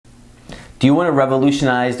Do you want to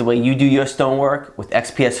revolutionize the way you do your stonework with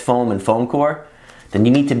XPS Foam and Foam Core? Then you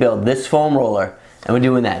need to build this foam roller, and we're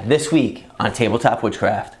doing that this week on Tabletop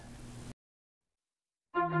Witchcraft.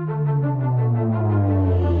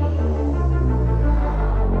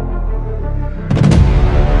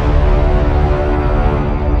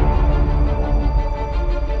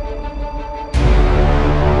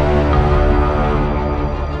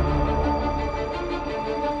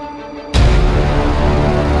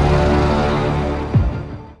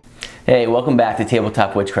 Hey, welcome back to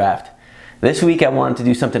Tabletop Witchcraft. This week I wanted to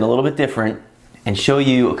do something a little bit different and show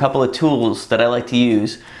you a couple of tools that I like to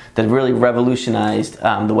use that have really revolutionized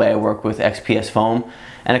the way I work with XPS foam,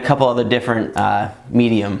 and a couple other different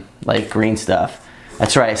medium like green stuff.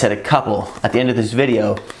 That's right, I said a couple. At the end of this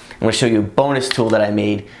video, I'm going to show you a bonus tool that I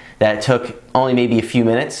made that took only maybe a few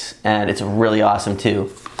minutes, and it's really awesome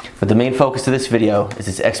too. But the main focus of this video is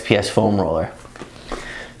this XPS foam roller.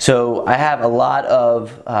 So I have a lot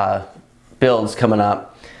of builds coming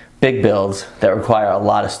up, big builds that require a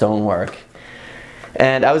lot of stonework.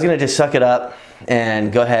 And I was gonna just suck it up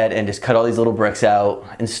and go ahead and just cut all these little bricks out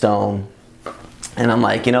in stone. And I'm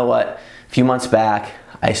like, you know what? A few months back,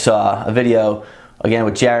 I saw a video again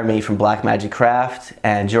with Jeremy from Black Magic Craft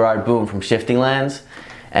and Gerard Boom from Shifting Lands.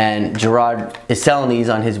 And Gerard is selling these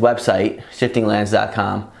on his website,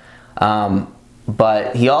 shiftinglands.com.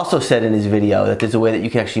 But he also said in his video that there's a way that you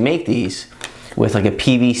can actually make these with like a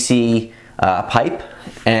PVC pipe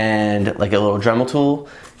and like a little Dremel tool,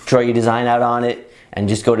 draw your design out on it, and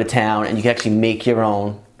just go to town, and you can actually make your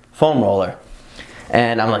own foam roller.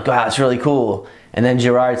 And I'm like, wow, that's really cool. And then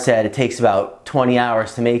Gerard said it takes about 20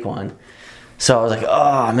 hours to make one. So I was like,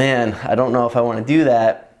 oh man, I don't know if I want to do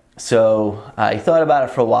that. So I thought about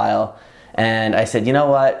it for a while, and I said, you know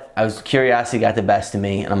what? Curiosity got the best of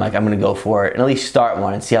me, and I'm like, I'm gonna go for it and at least start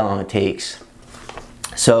one and see how long it takes.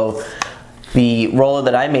 So the roller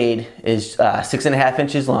that I made is 6.5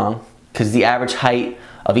 inches long, because the average height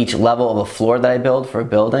of each level of a floor that I build for a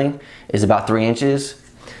building is about 3 inches.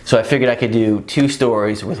 So I figured I could do 2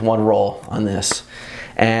 stories with one roll on this.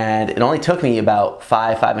 And it only took me about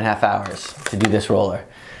 5.5 hours to do this roller.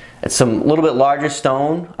 It's some little bit larger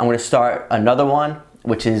stone. I'm gonna start another one,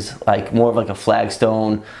 which is like more of like a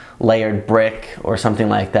flagstone layered brick or something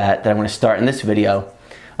like that I'm gonna start in this video,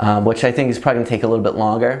 which I think is probably gonna take a little bit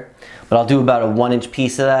longer. But I'll do about a 1-inch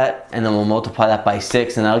piece of that, and then we'll multiply that by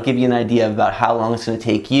 6, and that'll give you an idea about how long it's gonna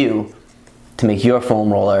take you to make your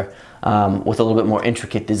foam roller with a little bit more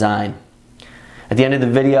intricate design. At the end of the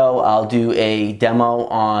video, I'll do a demo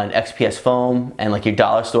on XPS foam and like your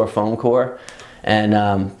dollar store foam core. And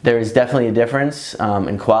there is definitely a difference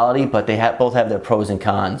in quality, but they both have their pros and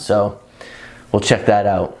cons, so we'll check that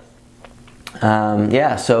out.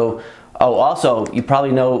 Yeah, so, oh, also, you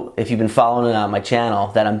probably know, if you've been following my channel,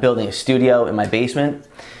 that I'm building a studio in my basement,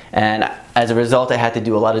 and as a result I had to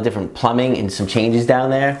do a lot of different plumbing and some changes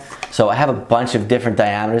down there. So I have a bunch of different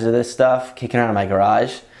diameters of this stuff kicking around in my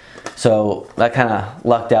garage. So that kind of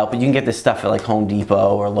lucked out, but you can get this stuff at like Home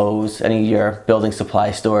Depot or Lowe's, any of your building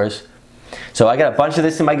supply stores. So I got a bunch of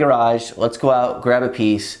this in my garage. Let's go out, grab a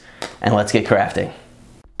piece, and let's get crafting.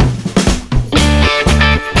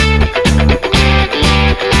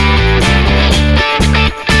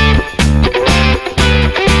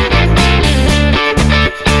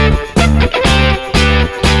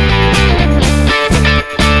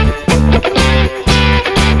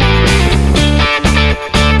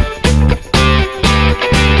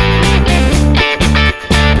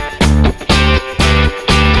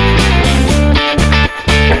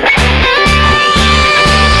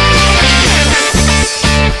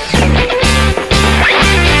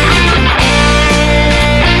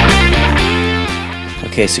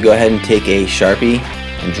 Okay, so go ahead and take a Sharpie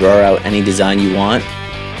and draw out any design you want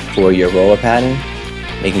for your roller pattern,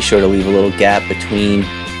 making sure to leave a little gap between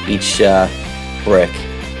each brick,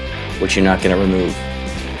 which you're not going to remove.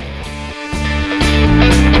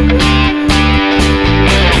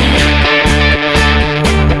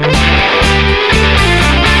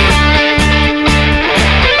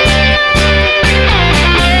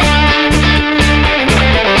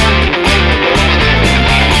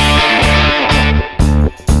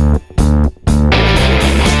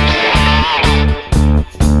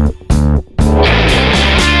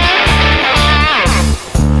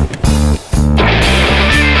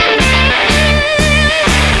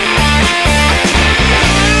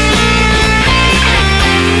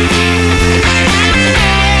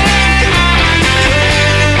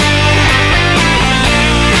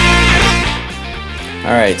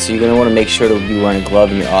 Alright, so you're going to want to make sure to be wearing a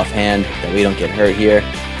glove in your offhand, that way you don't get hurt here.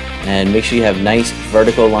 And make sure you have nice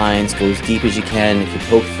vertical lines, go as deep as you can. If you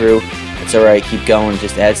poke through, it's it's alright, keep going, it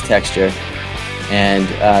just adds texture. And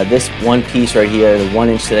this one piece right here, the 1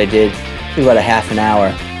 inch that I did, took about a half an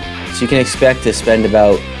hour. So you can expect to spend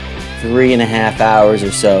about 3.5 hours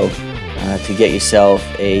or so to get yourself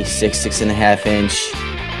a 6.5 inch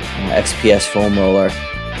XPS foam roller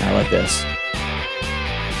like this.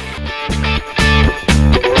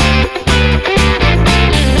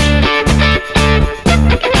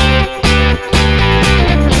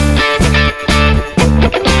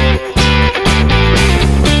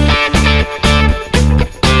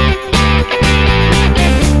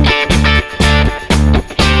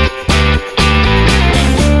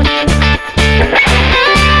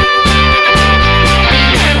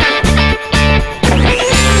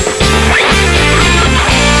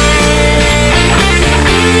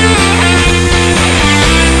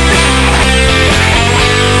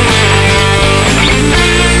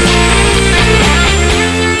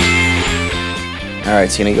 Alright,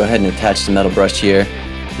 so you're going to go ahead and attach the metal brush here.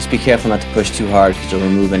 Just be careful not to push too hard because you'll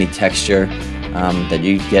remove any texture that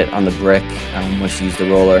you get on the brick once you use the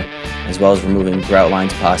roller, as well as removing grout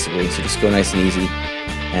lines possibly. So just go nice and easy.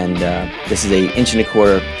 And this is a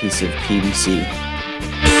 1.25 inch piece of PVC.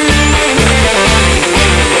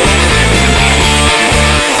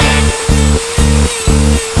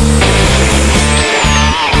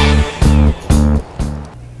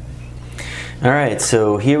 Alright,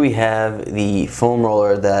 so here we have the foam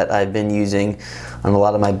roller that I've been using on a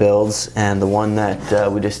lot of my builds, and the one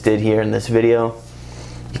that we just did here in this video.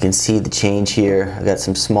 You can see the change here. I've got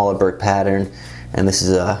some smaller brick pattern, and this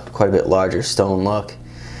is a quite a bit larger stone look.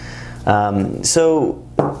 So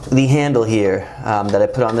the handle here that I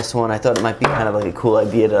put on this one, I thought it might be kind of like a cool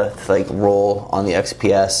idea to like roll on the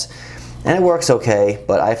XPS. And it works okay,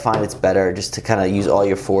 but I find it's better just to kind of use all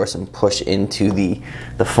your force and push into the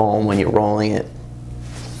foam when you're rolling it.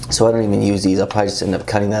 So I don't even use these. I'll probably just end up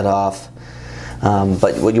cutting that off.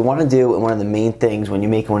 But what you want to do, and one of the main things when you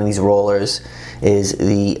make one of these rollers, is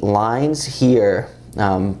the lines here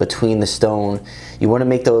between the stone, you want to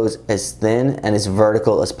make those as thin and as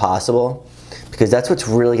vertical as possible, because that's what's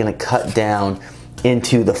really going to cut down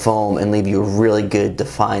into the foam and leave you a really good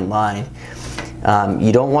defined line.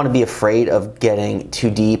 You don't want to be afraid of getting too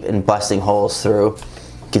deep and busting holes through.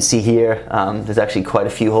 You can see here, there's actually quite a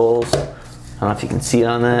few holes. I don't know if you can see it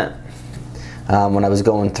on that when I was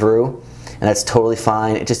going through, and that's totally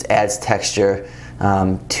fine. It just adds texture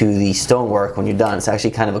to the stonework when you're done. It's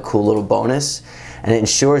actually kind of a cool little bonus, and it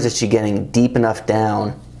ensures that you're getting deep enough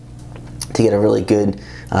down to get a really good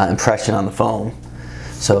impression on the foam.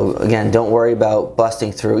 So again, don't worry about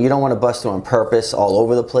busting through. You don't want to bust through on purpose all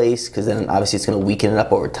over the place, because then obviously it's going to weaken it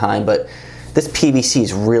up over time. But this PVC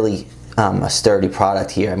is really a sturdy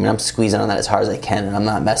product here. I mean, I'm squeezing on that as hard as I can, and I'm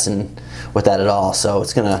not messing with that at all. So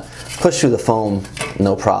it's going to push through the foam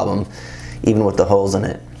no problem, even with the holes in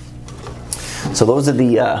it. So those are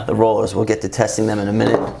the rollers. We'll get to testing them in a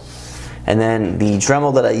minute. And then the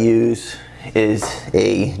Dremel that I use is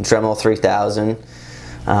a Dremel 3000.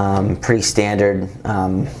 Pretty standard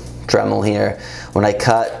Dremel here. When I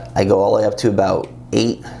cut, I go all the way up to about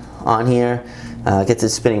 8 on here. It gets it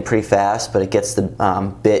spinning pretty fast, but it gets the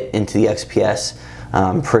bit into the XPS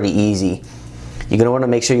pretty easy. You're going to want to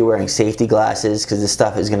make sure you're wearing safety glasses, because this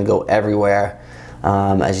stuff is going to go everywhere.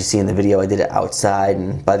 As you see in the video, I did it outside,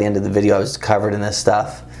 and by the end of the video I was covered in this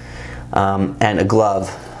stuff. And a glove,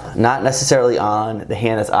 not necessarily on the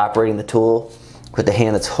hand that's operating the tool, but the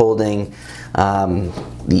hand that's holding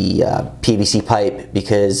the PVC pipe,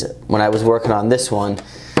 because when I was working on this one,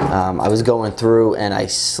 I was going through and I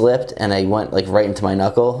slipped and I went like right into my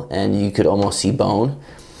knuckle, and you could almost see bone.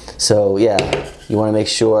 So yeah, you want to make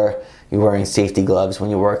sure you're wearing safety gloves when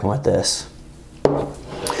you're working with this.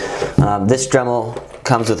 This Dremel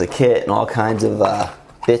comes with a kit and all kinds of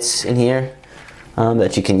bits in here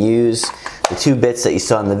that you can use. The 2 bits that you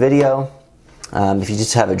saw in the video. If you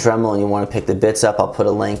just have a Dremel and you want to pick the bits up, I'll put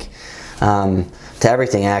a link to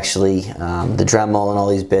everything actually, the Dremel and all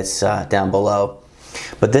these bits down below.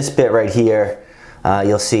 But this bit right here,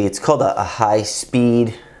 you'll see it's called a high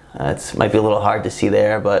speed. It might be a little hard to see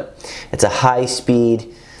there, but it's a high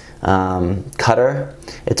speed cutter.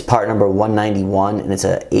 It's part number 191, and it's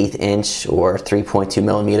an 1/8 inch or 3.2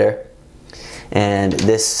 millimeter. And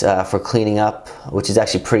this for cleaning up, which is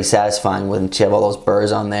actually pretty satisfying when you have all those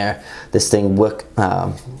burrs on there. This thing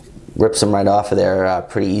rips them right off of there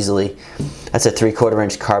pretty easily. That's a 3/4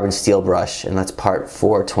 inch carbon steel brush, and that's part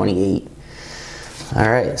 428.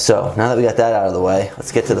 Alright, so now that we got that out of the way,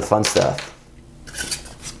 let's get to the fun stuff.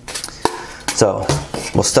 So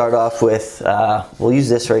we'll start off with, we'll use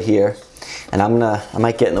this right here, and I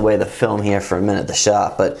might get in the way of the film here for a minute, the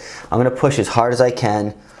shot, but I'm gonna push as hard as I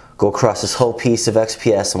can, go across this whole piece of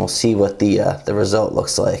XPS, and we'll see what the result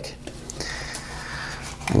looks like.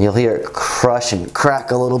 And you'll hear it crush and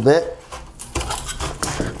crack a little bit.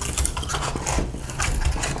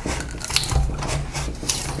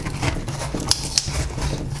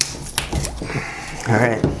 All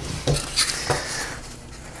right.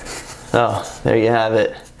 So there you have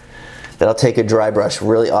it. That'll take a dry brush,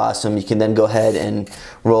 really awesome. You can then go ahead and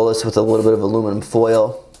roll this with a little bit of aluminum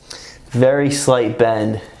foil. Very slight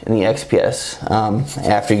bend in the XPS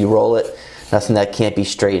after you roll it. Nothing that can't be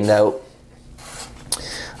straightened out.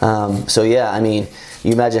 So yeah, I mean,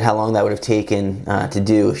 you imagine how long that would have taken to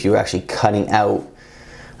do if you were actually cutting out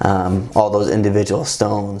all those individual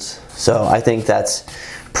stones. So I think that's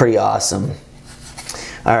pretty awesome.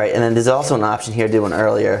 All right, and then there's also an option here, I did one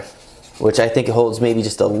earlier, which I think holds maybe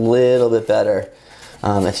just a little bit better.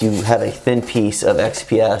 If you have a thin piece of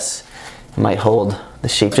XPS, it might hold the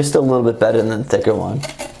shape just a little bit better than the thicker one.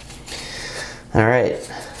 All right,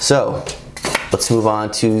 so let's move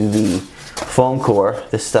on to the foam core.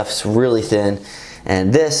 This stuff's really thin,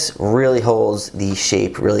 and this really holds the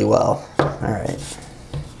shape really well. All right.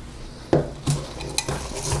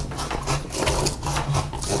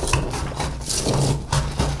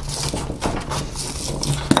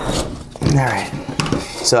 Alright,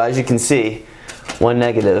 so as you can see, one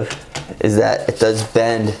negative is that it does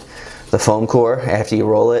bend the foam core after you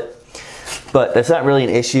roll it, but that's not really an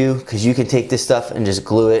issue because you can take this stuff and just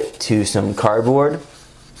glue it to some cardboard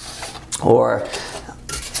or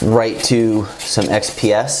right to some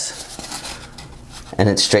XPS and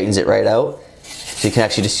it straightens it right out. So you can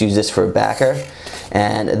actually just use this for a backer,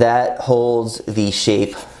 and that holds the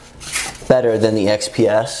shape better than the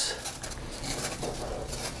XPS.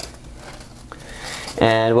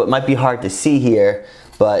 And what might be hard to see here,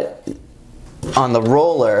 but on the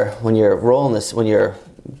roller, when you're rolling this, when you're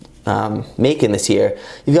making this here,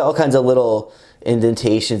 you've got all kinds of little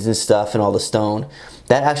indentations and stuff and all the stone.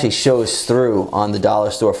 That actually shows through on the dollar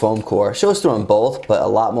store foam core. It shows through on both, but a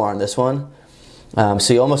lot more on this one.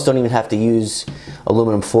 So you almost don't even have to use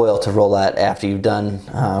aluminum foil to roll that after you've done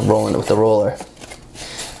rolling it with the roller.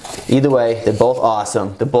 Either way, they're both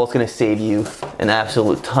awesome. They're both going to save you an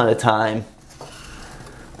absolute ton of time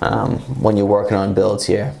when you're working on builds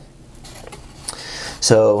here.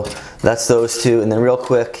 So that's those two, and then real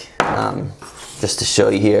quick, just to show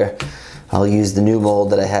you here, I'll use the new mold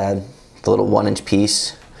that I had, the little 1-inch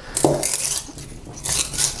piece.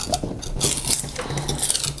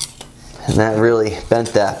 And that really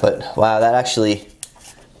bent that, but wow, that actually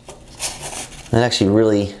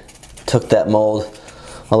really took that mold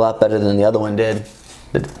a lot better than the other one did.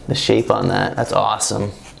 The shape on that, that's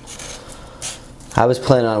awesome. I was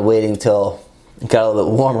planning on waiting till it got a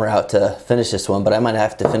little bit warmer out to finish this one, but I might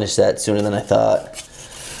have to finish that sooner than I thought.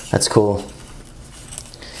 That's cool.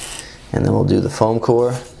 And then we'll do the foam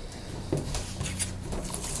core.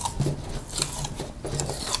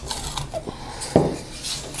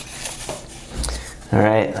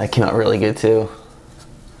 Alright, that came out really good too.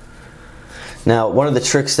 Now, one of the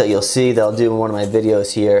tricks that you'll see that I'll do in one of my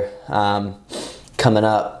videos here coming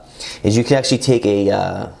up is you can actually take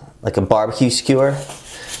a like a barbecue skewer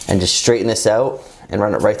and just straighten this out and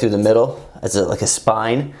run it right through the middle as like a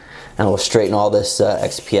spine, and it will straighten all this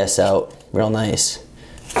XPS out real nice.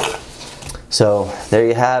 So there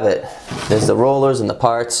you have it. There's the rollers and the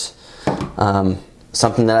parts.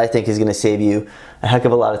 Something that I think is going to save you a heck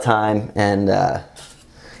of a lot of time, and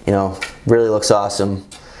you know, really looks awesome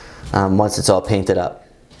once it's all painted up.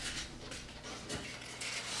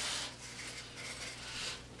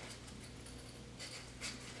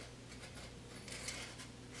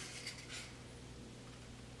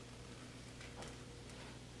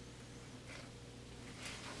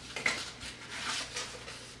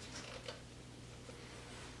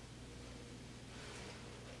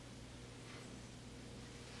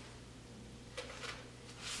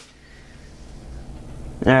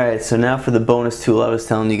 Alright, so now for the bonus tool I was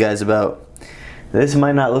telling you guys about. This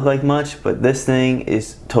might not look like much, but this thing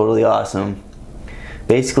is totally awesome.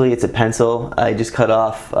 Basically, it's a pencil. I just cut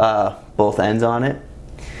off both ends on it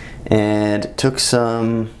and took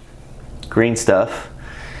some green stuff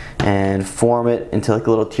and form it into like a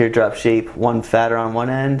little teardrop shape, one fatter on one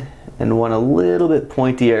end and one a little bit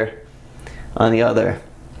pointier on the other.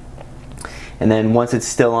 And then once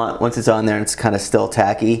it's on there and it's kind of still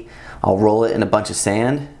tacky, I'll roll it in a bunch of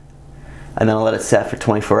sand and then I'll let it set for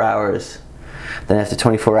 24 hours. Then after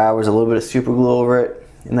 24 hours, a little bit of super glue over it,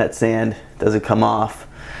 and that sand doesn't come off.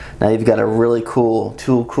 Now you've got a really cool,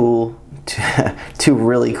 two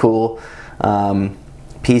really cool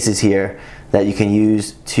pieces here that you can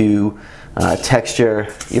use to texture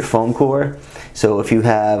your foam core. So if you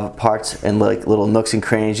have parts and like little nooks and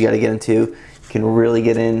crannies you got to get into, you can really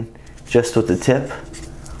get in just with the tip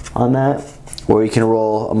on that, or you can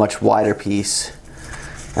roll a much wider piece.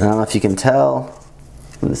 And I don't know if you can tell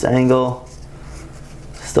from this angle,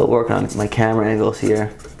 still working on my camera angles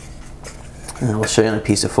here. And I'll show you on a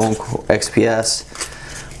piece of foam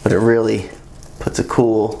XPS, but it really puts a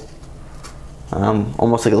cool,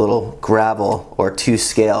 almost like a little gravel or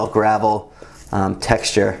 2-scale gravel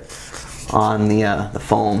texture on the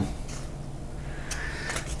foam.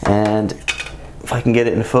 And if I can get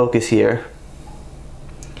it in focus here,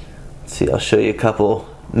 let's see, I'll show you a couple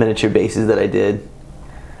miniature bases that I did.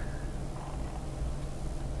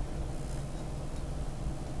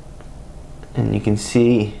 And you can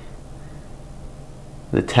see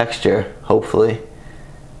the texture, hopefully,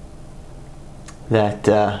 that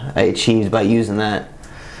I achieved by using that.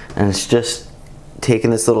 And it's just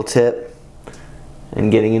taking this little tip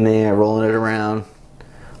and getting in there, rolling it around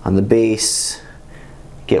on the base,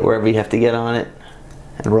 get wherever you have to get on it,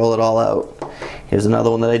 and roll it all out. Here's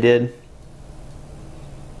another one that I did.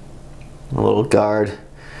 A little guard.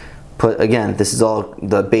 Again, this is all,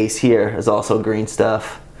 the base here is also green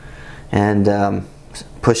stuff. And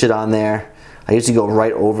push it on there. I usually go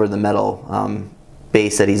right over the metal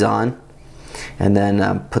base that he's on, and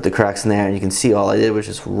then put the cracks in there, and you can see all I did was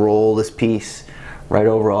just roll this piece right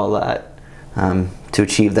over all that to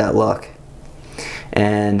achieve that look.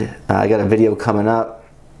 And I got a video coming up,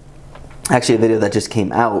 actually a video that just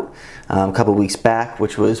came out a couple weeks back,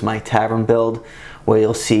 which was my tavern build, where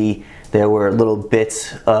you'll see there were little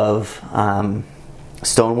bits of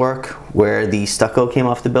stonework where the stucco came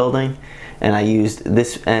off the building, and I used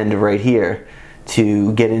this end right here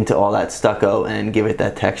to get into all that stucco and give it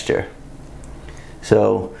that texture.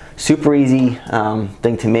 So super easy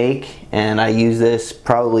thing to make, and I use this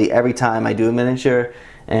probably every time I do a miniature,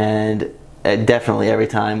 and definitely every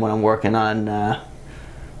time when I'm working on,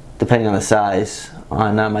 depending on the size,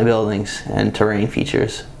 on my buildings and terrain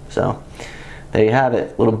features. So there you have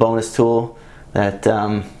it, little bonus tool that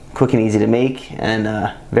quick and easy to make,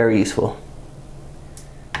 and very useful.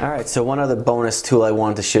 Alright, so one other bonus tool I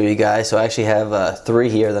wanted to show you guys, so I actually have 3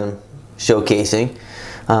 here that I'm showcasing,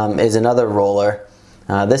 is another roller.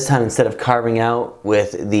 This time, instead of carving out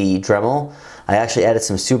with the Dremel, I actually added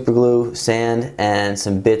some super glue, sand, and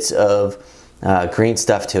some bits of green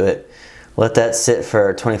stuff to it. Let that sit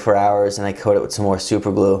for 24 hours, and I coat it with some more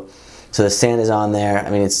super glue. So the sand is on there. I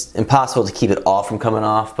mean, it's impossible to keep it all from coming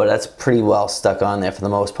off, but that's pretty well stuck on there for the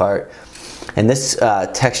most part. And this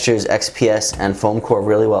textures XPS and foam core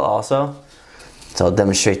really well also. So I'll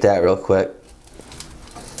demonstrate that real quick.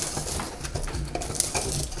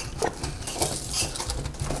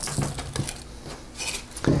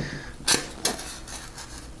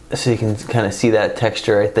 So you can kind of see that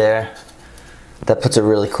texture right there. That puts a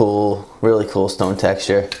really cool stone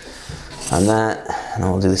texture on that. And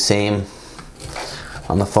then we'll do the same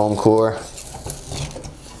on the foam core.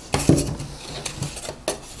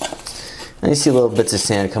 And you see little bits of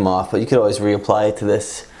sand come off, but you could always reapply it to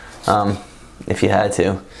this if you had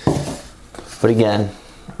to. But again,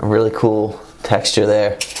 a really cool texture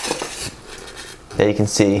there that you can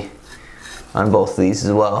see on both of these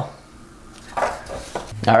as well.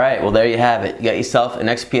 Alright, well there you have it. You got yourself an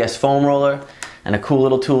XPS foam roller and a cool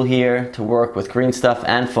little tool here to work with green stuff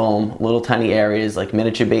and foam, little tiny areas like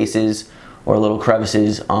miniature bases or little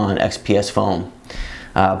crevices on XPS foam.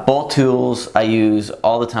 Both tools I use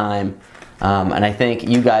all the time, and I think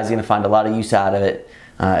you guys are going to find a lot of use out of it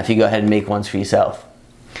if you go ahead and make ones for yourself.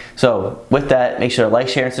 So with that, make sure to like,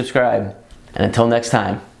 share, and subscribe, and until next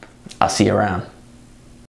time, I'll see you around.